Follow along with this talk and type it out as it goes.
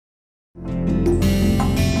Okay,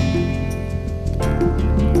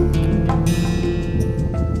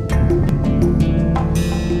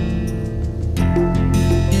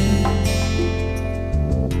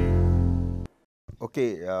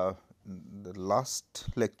 the last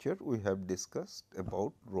lecture we have discussed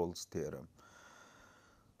about Rolle's theorem.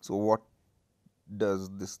 So, what does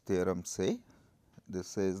this theorem say? This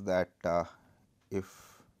says that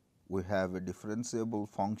if we have a differentiable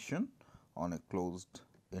function on a closed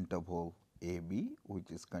interval a b, which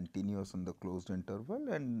is continuous on the closed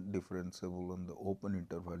interval and differentiable on the open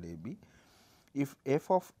interval a b, if f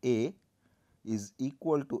of a is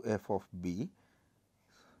equal to f of b,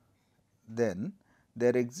 then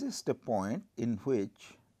there exists a point in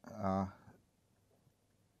which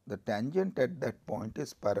the tangent at that point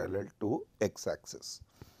is parallel to x axis.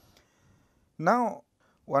 Now,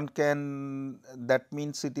 one can, that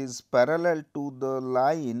means it is parallel to the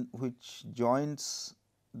line which joins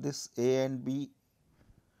this a and b.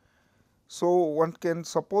 So, one can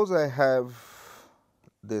suppose I have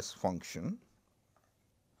this function.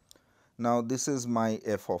 Now, this is my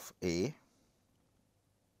f of a,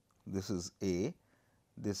 this is a,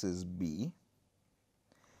 this is b.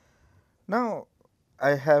 Now,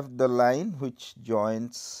 I have the line which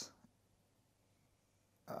joins,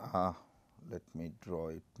 let me draw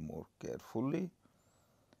it more carefully.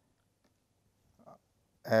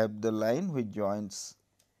 I have the line which joins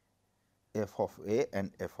f of a and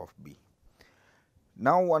f of b.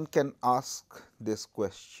 Now, one can ask this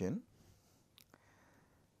question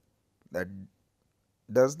that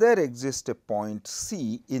does there exist a point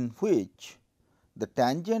C in which the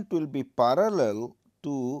tangent will be parallel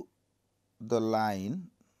to the line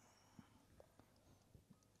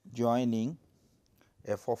joining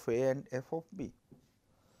f of a and f of b.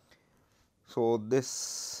 So,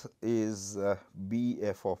 this is b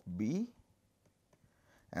f of b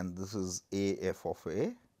and this is a f of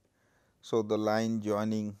a. So, the line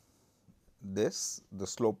joining this, the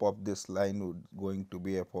slope of this line would going to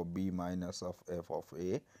be f of b minus of f of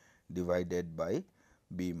a divided by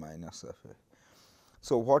b minus f a.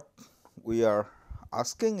 So, what we are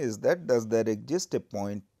asking is that does there exist a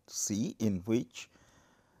point C in which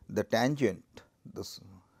the tangent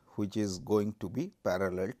which is going to be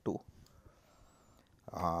parallel to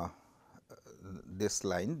this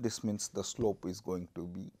line, this means the slope is going to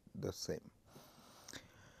be the same.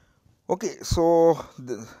 Okay, so,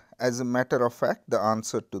 as a matter of fact, the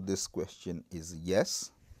answer to this question is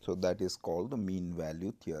yes. So, that is called the mean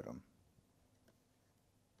value theorem.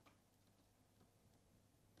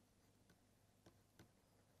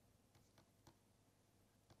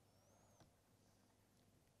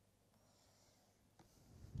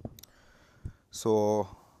 So,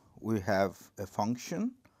 we have a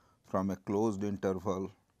function from a closed interval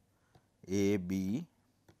a b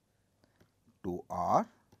to r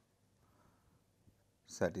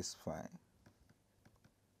satisfy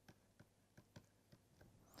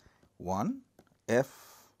 1 f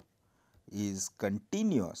is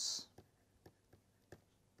continuous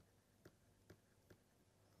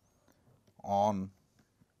on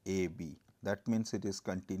a b. That means, it is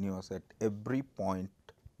continuous at every point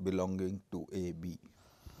belonging to a b.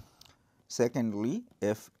 Secondly,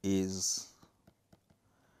 f is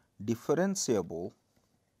differentiable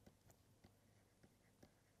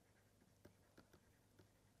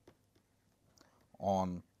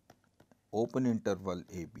on open interval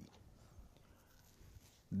a b.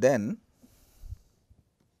 Then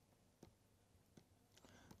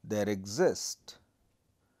there exists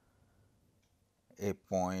a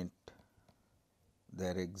point,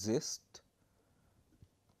 there exists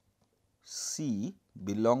C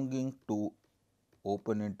belonging to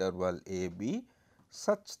open interval a b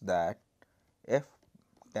such that f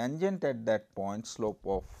tangent at that point, slope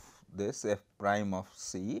of this f prime of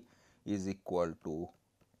C is equal to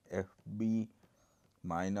f b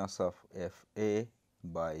minus of f a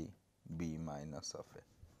by b minus of a.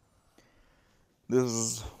 This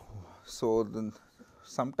is so, then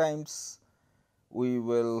sometimes we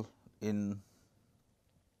will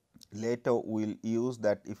later we will use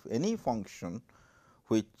that if any function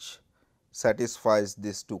which satisfies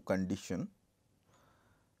these two condition,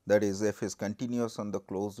 that is f is continuous on the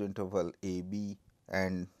closed interval a b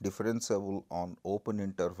and differentiable on open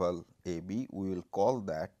interval a b, we will call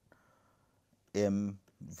that m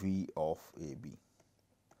v of a b.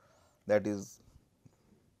 That is,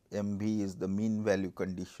 m v is the mean value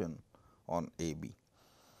condition on a b.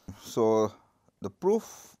 So, the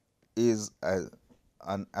proof is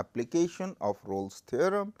an application of Rolle's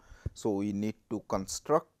theorem. So, we need to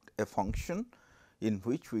construct a function in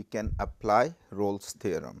which we can apply Rolle's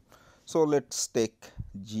theorem. So, let us take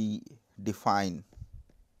g define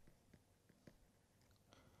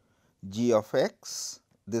g of x,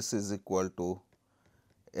 this is equal to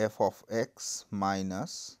f of x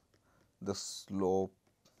minus the slope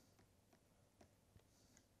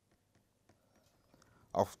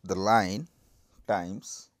of the line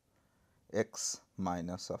times x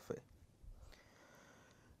minus of a.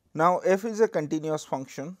 Now, f is a continuous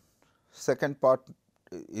function, second part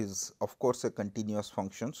is of course a continuous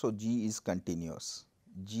function. So, g is continuous,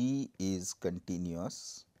 g is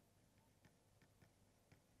continuous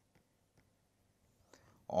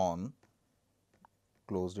on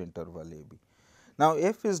closed interval a b. Now,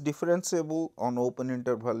 f is differentiable on open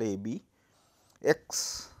interval a b,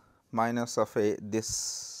 x minus of a,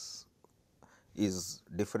 this is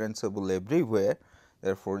differentiable everywhere,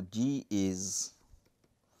 therefore, g is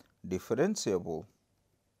differentiable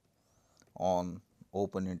on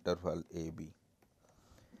open interval a b.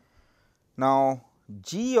 Now,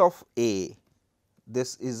 g of a,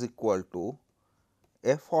 this is equal to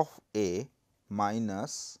f of a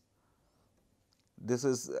minus, this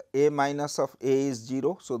is a minus of a is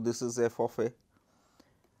 0. So, this is f of a.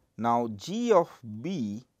 Now, g of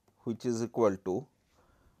b, which is equal to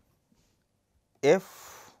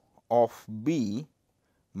f of b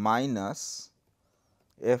minus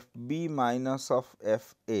f b minus of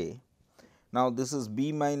f a. Now, this is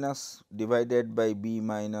b minus divided by b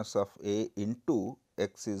minus of a into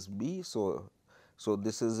x is b. So,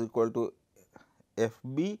 this is equal to f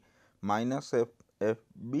b minus f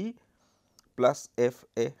b plus f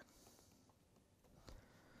a.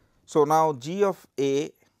 So, now g of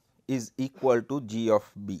a is equal to g of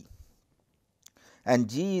b, and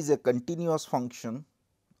g is a continuous function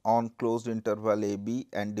on closed interval a b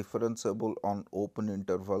and differentiable on open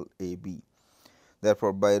interval a b.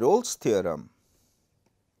 Therefore, by Rolle's theorem,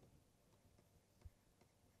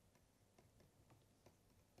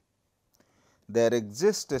 there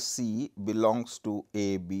exists a C belongs to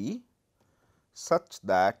a b such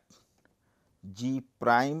that g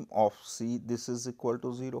prime of C, this is equal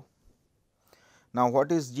to 0. Now,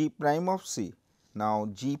 what is g prime of C? Now,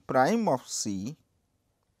 g prime of C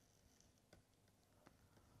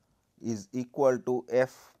is equal to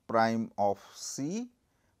f prime of C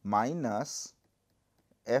minus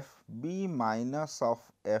f b minus of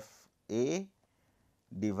f a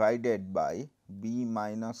divided by b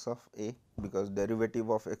minus of a, because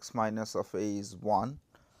derivative of x minus of a is 1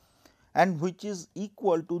 and which is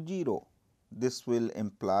equal to 0. This will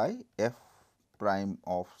imply f prime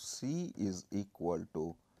of C is equal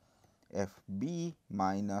to f b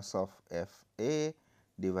minus of f a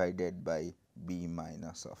divided by b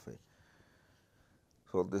minus of a.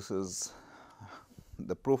 So, this is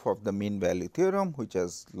the proof of the mean value theorem, which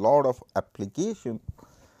has lot of application,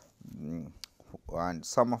 and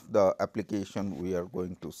some of the application we are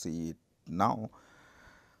going to see it now.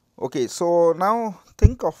 Okay, so, now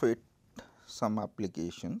think of it some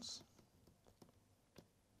applications.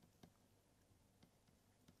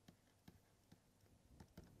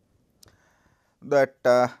 That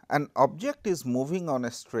an object is moving on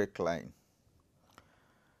a straight line.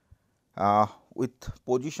 With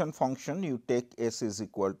position function, you take s is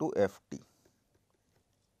equal to f t.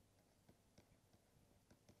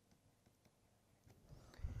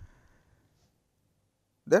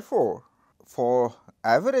 Therefore, for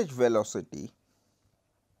average velocity,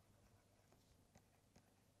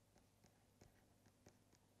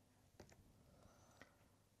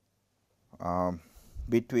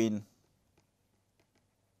 between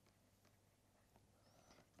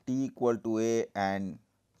t equal to a and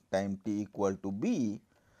time t equal to b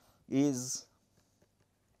is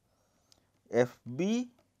f b,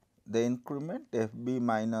 the increment f b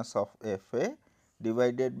minus of f a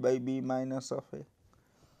divided by b minus of a.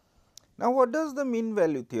 Now, what does the mean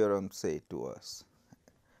value theorem say to us?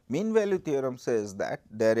 Mean value theorem says that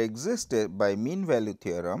there exists a, by mean value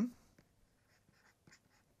theorem,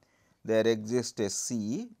 there exists a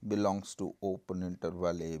C belongs to open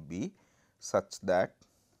interval a b such that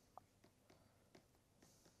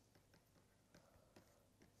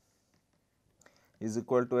is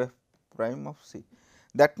equal to f prime of C.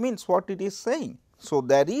 That means what it is saying. So,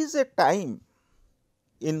 there is a time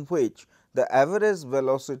in which the average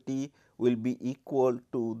velocity will be equal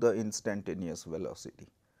to the instantaneous velocity.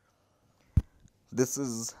 This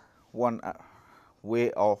is one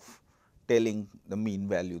way of telling the mean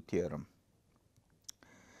value theorem.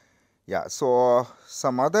 Yeah, so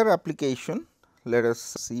some other application, let us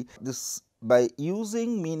see this. By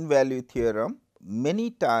using mean value theorem,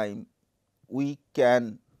 many times we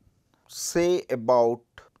can say about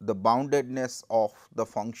the boundedness of the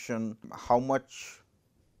function, how much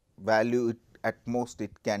value it at most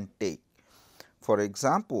it can take. For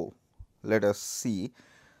example, let us see,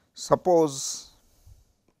 suppose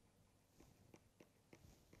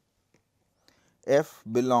f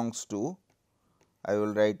belongs to, I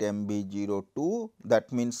will write MB02,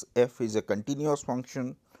 that means f is a continuous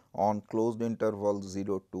function on closed interval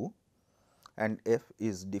 0 2 and f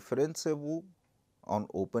is differentiable on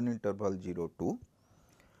open interval 0 2.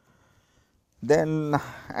 Then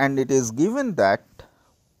and it is given that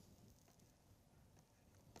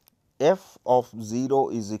f of 0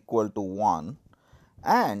 is equal to 1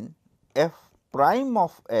 and f prime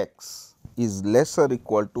of x is lesser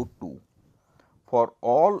equal to 2 for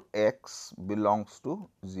all x belongs to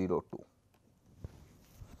 0 2.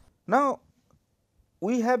 Now,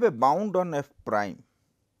 we have a bound on f prime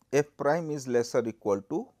is lesser equal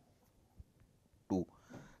to 2.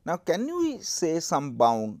 Now, can we say some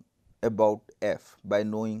bound about f by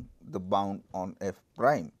knowing the bound on f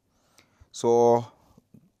prime? So,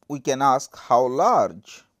 we can ask how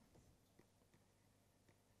large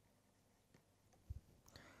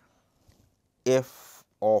f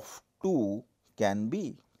of 2 can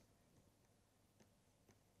be.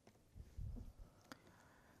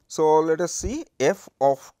 So, let us see, f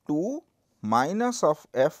of 2 minus of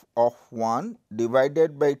f of 1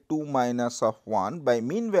 divided by 2 minus of 1 by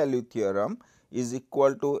mean value theorem is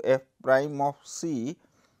equal to f prime of c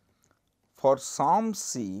for some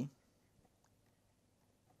c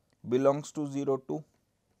belongs to 0 2.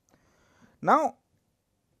 Now,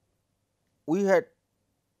 we had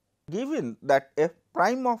given that f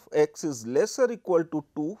prime of x is lesser equal to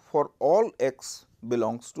 2 for all x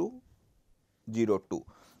belongs to 0 2.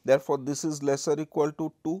 Therefore, this is lesser equal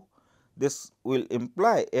to 2. This will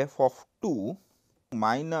imply f of 2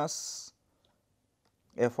 minus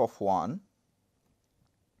f of 1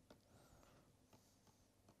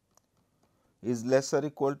 is lesser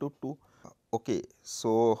equal to 2. Okay,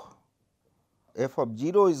 so, f of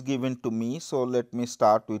 0 is given to me. So, let me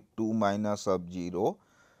start with 2 minus of 0.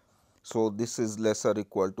 So, this is lesser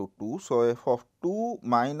equal to 2. So, f of 2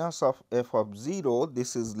 minus of f of 0,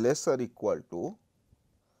 this is lesser equal to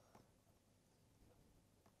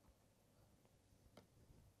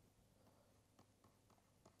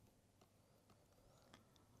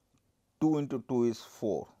 2 into 2 is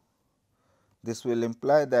 4. This will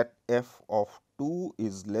imply that f of 2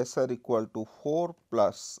 is lesser equal to 4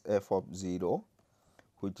 plus f of 0,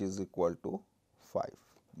 which is equal to 5,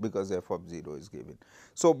 because f of 0 is given.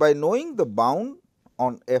 So, by knowing the bound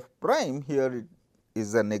on f prime, here it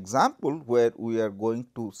is an example where we are going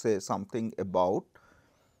to say something about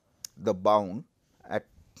the bound at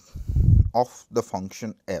of the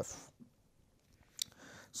function f.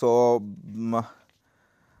 So,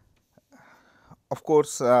 of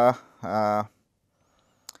course,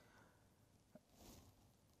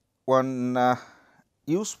 one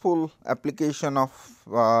useful application of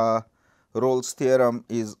Rolle's theorem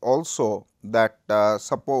is also that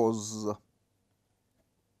suppose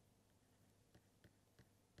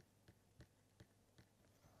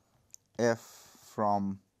f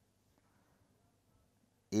from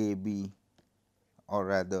a b, or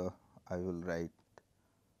rather I will write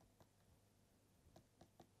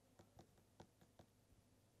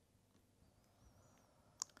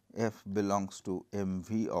f belongs to m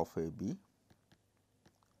v of a b,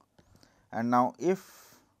 and now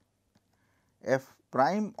if f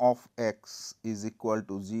prime of x is equal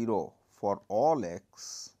to 0 for all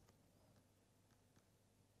x,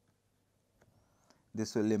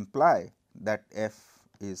 this will imply that f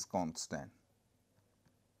is constant.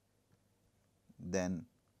 Then,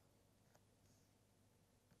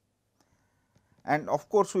 and of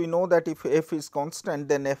course, we know that if f is constant,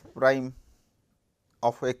 then f prime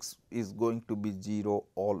of x is going to be 0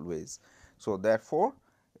 always. So, therefore,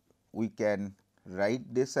 we can write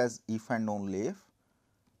this as if and only if,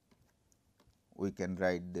 we can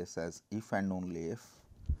write this as if and only if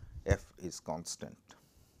f is constant.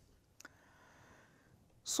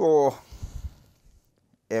 So,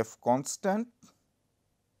 f constant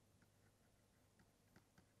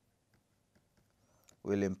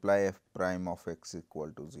will imply f prime of x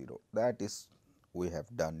equal to 0. That is, we have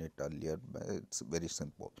done it earlier, but it is very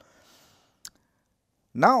simple.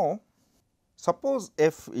 Now, suppose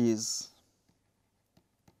f is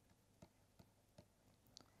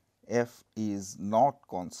not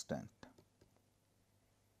constant.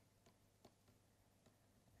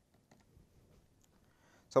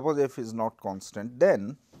 Suppose f is not constant,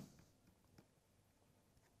 then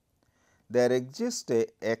there exists a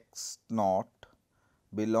x naught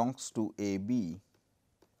belongs to a b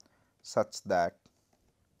such that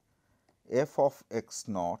f of x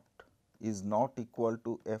naught is not equal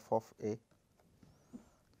to f of a.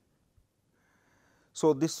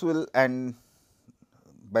 So, this will, and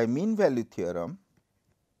by mean value theorem,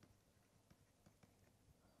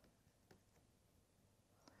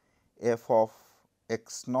 f of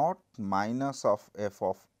x naught minus of f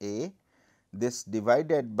of a, this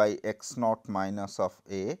divided by x naught minus of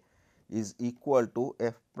a is equal to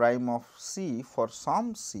f prime of c for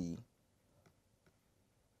some c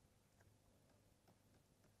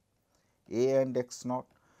a and x naught,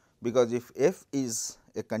 because if f is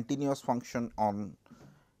a continuous function on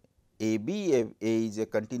a is a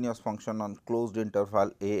continuous function on closed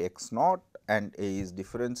interval a x naught and a is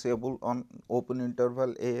differentiable on open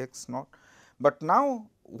interval a x naught. But now,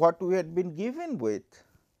 what we had been given with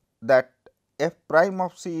that f prime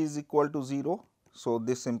of c is equal to 0. So,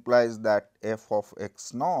 this implies that f of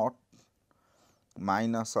x naught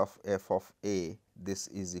minus of f of a, this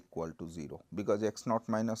is equal to 0, because x naught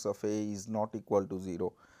minus of a is not equal to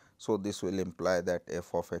 0. So, this will imply that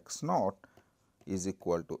f of x naught is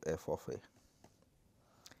equal to f of a.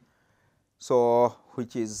 So,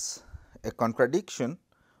 which is a contradiction,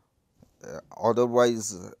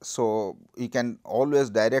 otherwise. So, you can always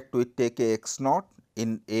direct with take a x naught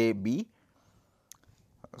in a b.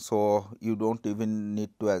 So, you do not even need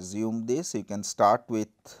to assume this, you can start with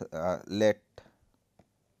let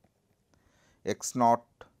x naught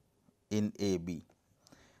in a b.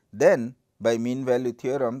 Then by mean value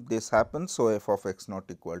theorem this happens. So, f of x naught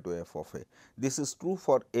equal to f of a. This is true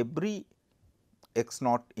for every x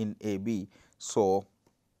naught in a b. So,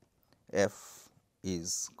 f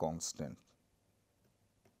is constant.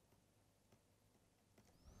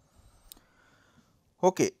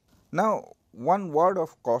 Okay. Now, one word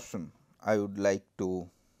of caution I would like to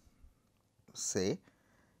say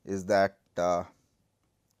is that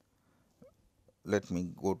let me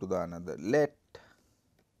go to the another. Let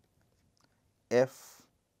f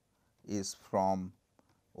is from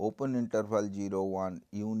open interval 0 1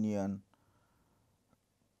 union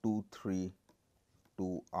 2 3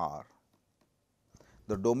 to R.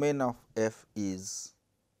 The domain of f is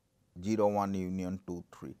 0 1 union 2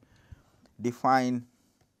 3. Define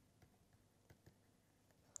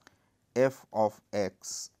f of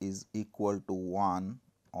x is equal to 1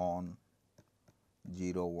 on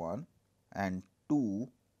 0 1 and 2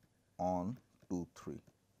 on 2 3.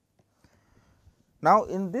 Now,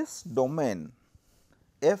 in this domain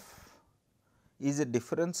f is a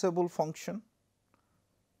differentiable function,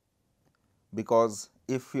 because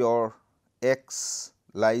if your x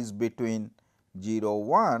lies between 0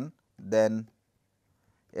 1, then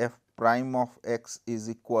f prime of x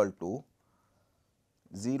is equal to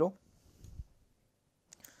 0,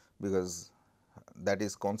 because that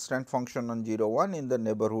is constant function on 0 1, in the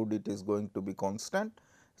neighborhood it is going to be constant.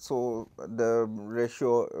 So, the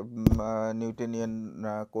ratio Newtonian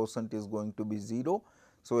quotient is going to be 0.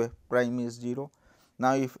 So, f prime is 0.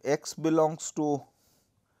 Now, if x belongs to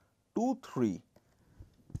 2 3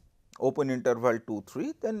 open interval 2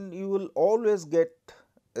 3, then you will always get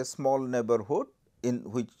a small neighborhood in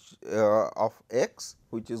which of x,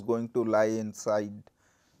 which is going to lie inside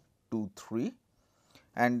 2 3,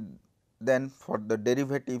 and then for the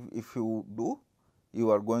derivative if you do, you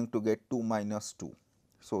are going to get 2 minus 2.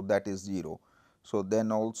 So, that is 0. So,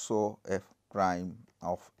 then also f prime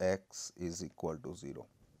of x is equal to 0,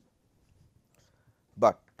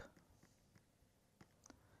 but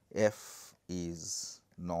f is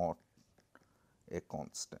not a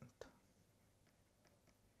constant.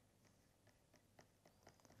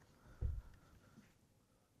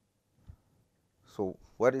 So,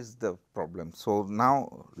 what is the problem? So,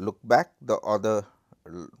 now look back the other,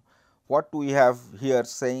 what we have here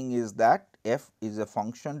saying is that f is a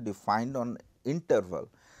function defined on interval.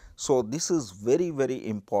 So, this is very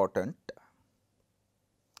important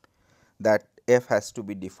that f has to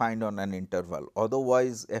be defined on an interval,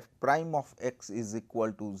 otherwise f prime of x is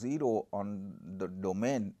equal to 0 on the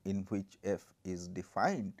domain in which f is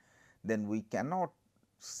defined, then we cannot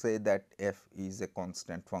say that f is a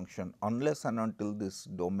constant function unless and until this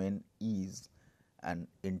domain is an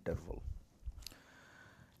interval.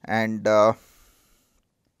 And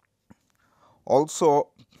also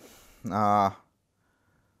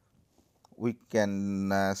we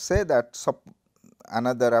can say that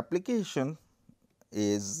another application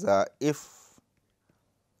is if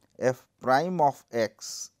f prime of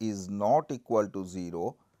x is not equal to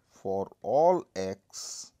 0 for all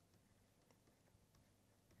x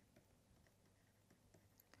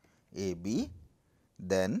a b,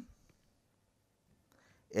 then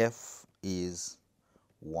f is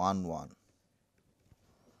 1 1.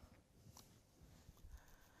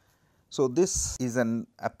 So, this is an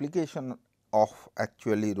application of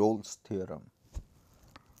actually Rolle's theorem.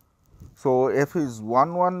 So, f is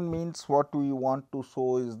 1 means what we want to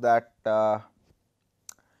show is that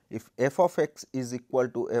if f of x is equal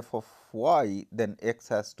to f of y, then x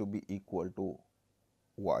has to be equal to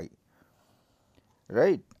y,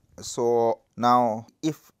 right. So, now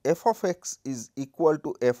if f of x is equal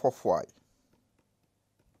to f of y,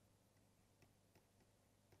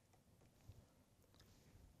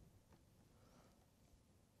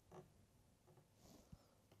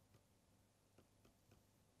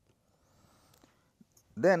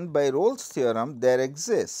 then by Rolle's theorem there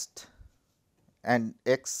exists and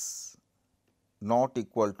x not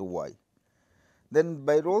equal to y. Then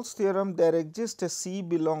by Rolle's theorem there exists a C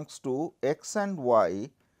belongs to x and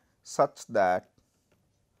y such that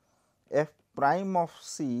f prime of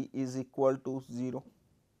C is equal to 0.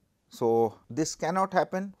 So, this cannot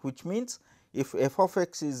happen, which means if f of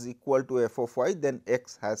x is equal to f of y, then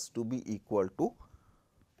x has to be equal to.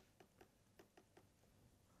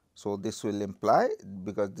 So, this will imply,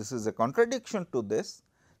 because this is a contradiction to this,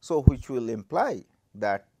 so which will imply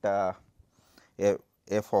that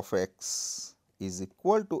f of x is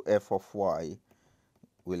equal to f of y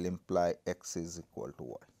will imply x is equal to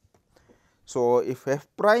y. So, if f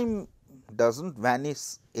prime does not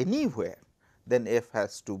vanish anywhere, then f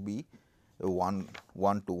has to be a 1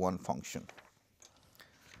 to 1 function.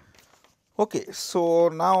 Okay, so,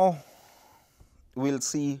 now we will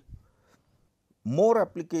see more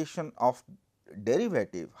application of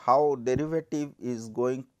derivative, how derivative is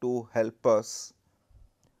going to help us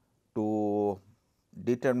to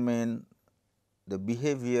determine the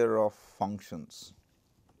behavior of functions.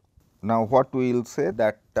 Now, what we will say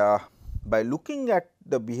that by looking at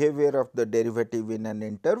the behavior of the derivative in an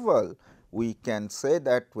interval, we can say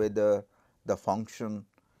that whether the function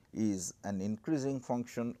is an increasing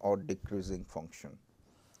function or decreasing function.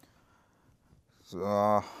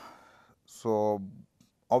 So,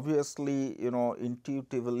 obviously,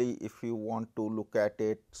 intuitively if you want to look at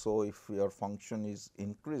it. So, if your function is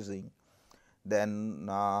increasing, then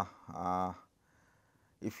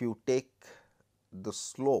if you take the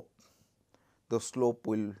slope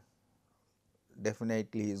will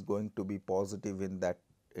definitely is going to be positive in that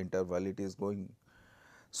interval. It is going.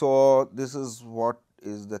 So, this is what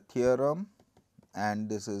is the theorem, and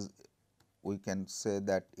this is, we can say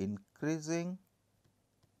that increasing,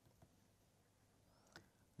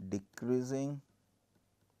 decreasing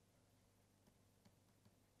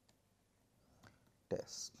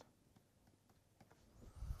test.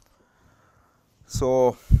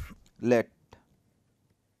 So, let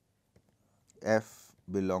f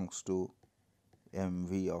belongs to m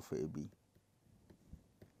v of a b.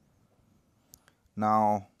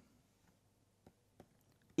 Now,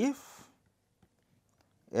 if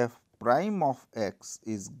f prime of x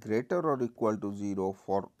is greater or equal to 0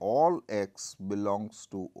 for all x belongs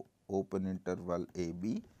to open interval a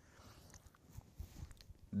b,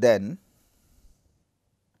 then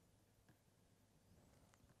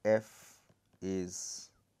f is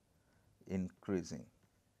increasing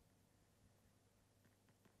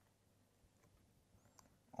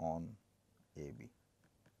on a b.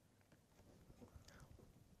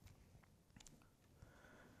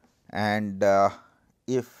 And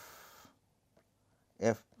if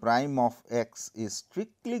f prime of x is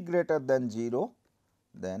strictly greater than 0,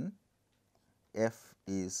 then f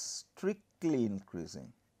is strictly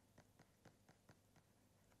increasing.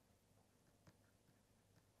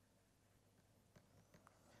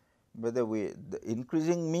 By the way, the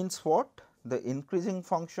increasing means what? The increasing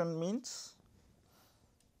function means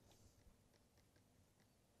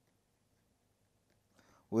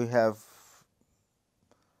we have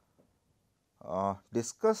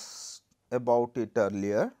discussed about it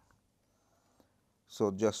earlier.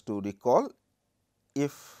 So, just to recall,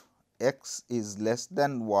 if x is less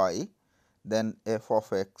than y, then f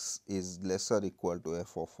of x is lesser or equal to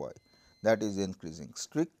f of y, that is increasing.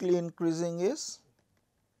 Strictly increasing is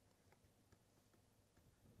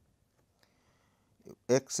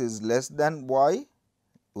x is less than y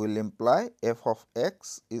will imply f of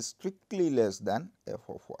x is strictly less than f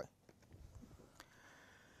of y.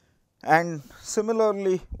 And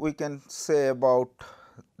similarly, we can say about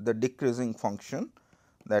the decreasing function,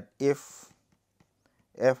 that if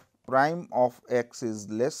f prime of x is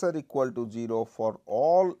lesser or equal to 0 for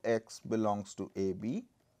all x belongs to a b,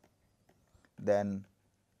 then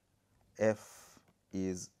f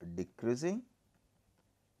is decreasing.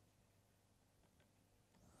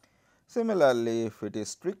 Similarly, if it is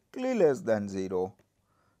strictly less than 0,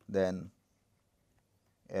 then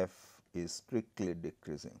f is strictly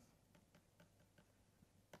decreasing.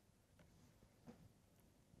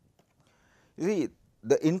 You see,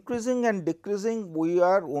 the increasing and decreasing we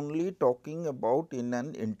are only talking about in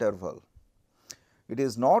an interval. It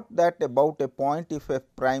is not that about a point if f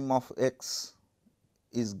prime of x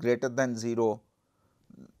is greater than 0,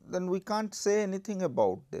 then we can't say anything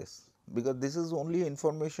about this, because this is only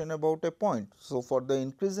information about a point. So, for the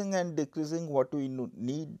increasing and decreasing what we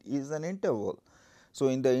need is an interval. So,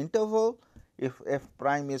 in the interval if f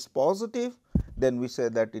prime is positive, then we say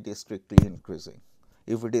that it is strictly increasing.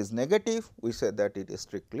 If it is negative, we say that it is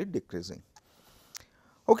strictly decreasing.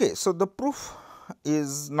 Okay, so, the proof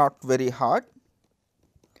is not very hard.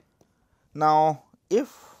 Now,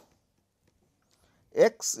 if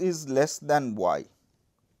x is less than y,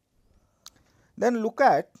 then look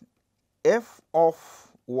at f of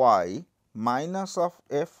y minus of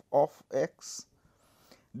f of x.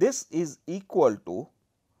 This is equal to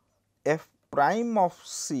f prime of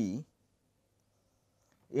c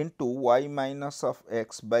into y minus of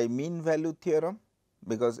x by mean value theorem,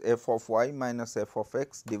 because f of y minus f of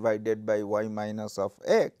x divided by y minus of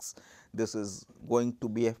x, this is going to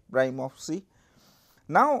be f prime of c.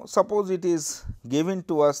 Now, suppose it is given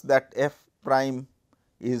to us that f prime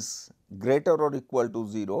is greater or equal to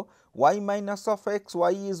 0, y minus of x,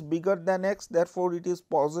 y is bigger than x, therefore, it is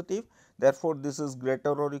positive, therefore, this is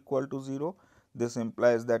greater or equal to 0. This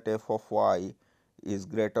implies that f of y is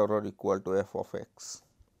greater or equal to f of x.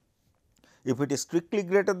 If it is strictly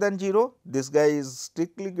greater than 0, this guy is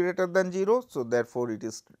strictly greater than 0. So, therefore, it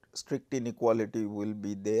is strict inequality will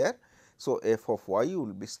be there. So, f of y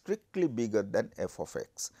will be strictly bigger than f of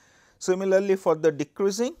x. Similarly, for the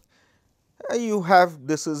decreasing, you have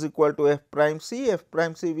this is equal to f prime c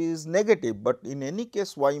is negative, but in any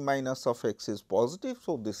case y minus of x is positive.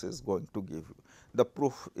 So, this is going to give you the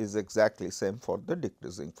proof is exactly same for the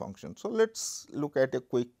decreasing function. So, let us look at a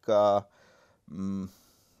quick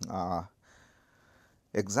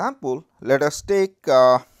example. Let us take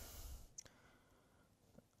f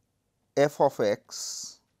of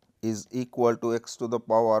x is equal to x to the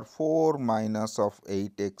power 4 minus of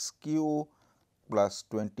 8 x cube plus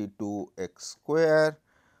 22 x square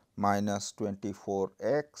minus 24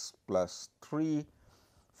 x plus 3.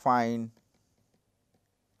 Find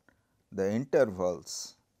the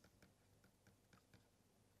intervals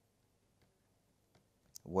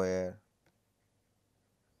where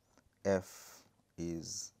f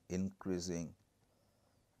is increasing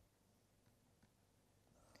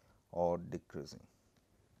or decreasing.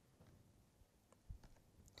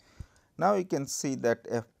 Now, you can see that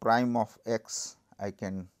f prime of x I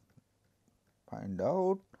can find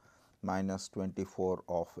out minus 24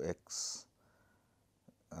 of x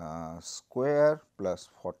square plus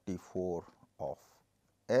 44 of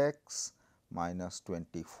x minus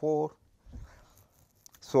 24.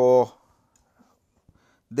 So,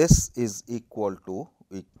 this is equal to,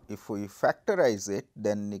 if we factorize it,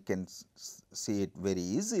 then we can see it very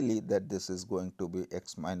easily that this is going to be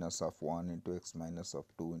x minus of 1 into x minus of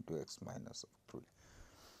 2 into x minus of 3.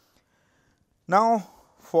 Now,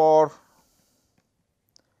 for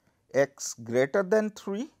x greater than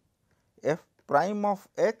 3, f prime of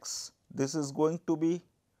x, this is going to be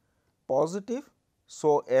positive.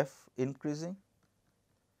 So, f increasing,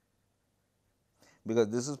 because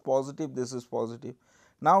this is positive, this is positive.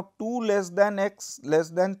 Now, 2 less than x less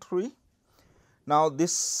than 3. Now,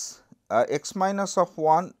 this x minus of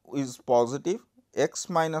 1 is positive, x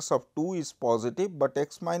minus of 2 is positive, but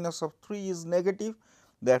x minus of 3 is negative.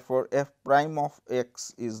 Therefore, f prime of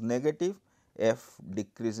x is negative, f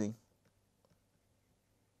decreasing.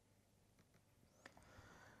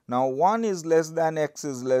 Now, 1 is less than x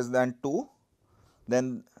is less than 2,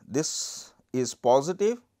 then this is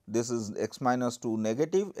positive, this is x minus 2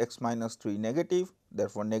 negative, x minus 3 negative.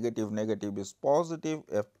 Therefore, negative negative is positive,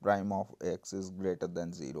 f prime of x is greater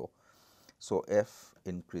than 0. So, f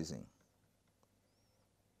increasing.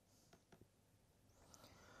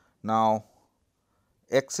 Now,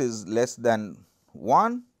 x is less than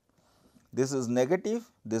 1, this is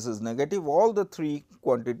negative, all the 3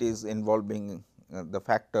 quantities involving the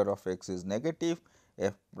factor of x is negative,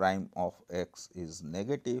 f prime of x is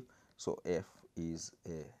negative. So, f is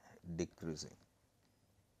a decreasing.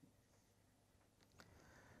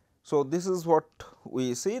 So, this is what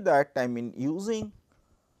we see, that I mean using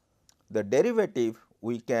the derivative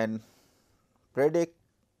we can predict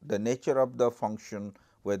the nature of the function,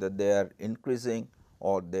 whether they are increasing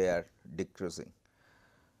or they are decreasing.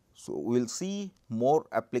 So, we will see more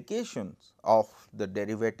applications of the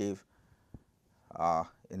derivative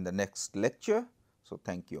in the next lecture. So,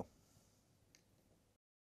 thank you.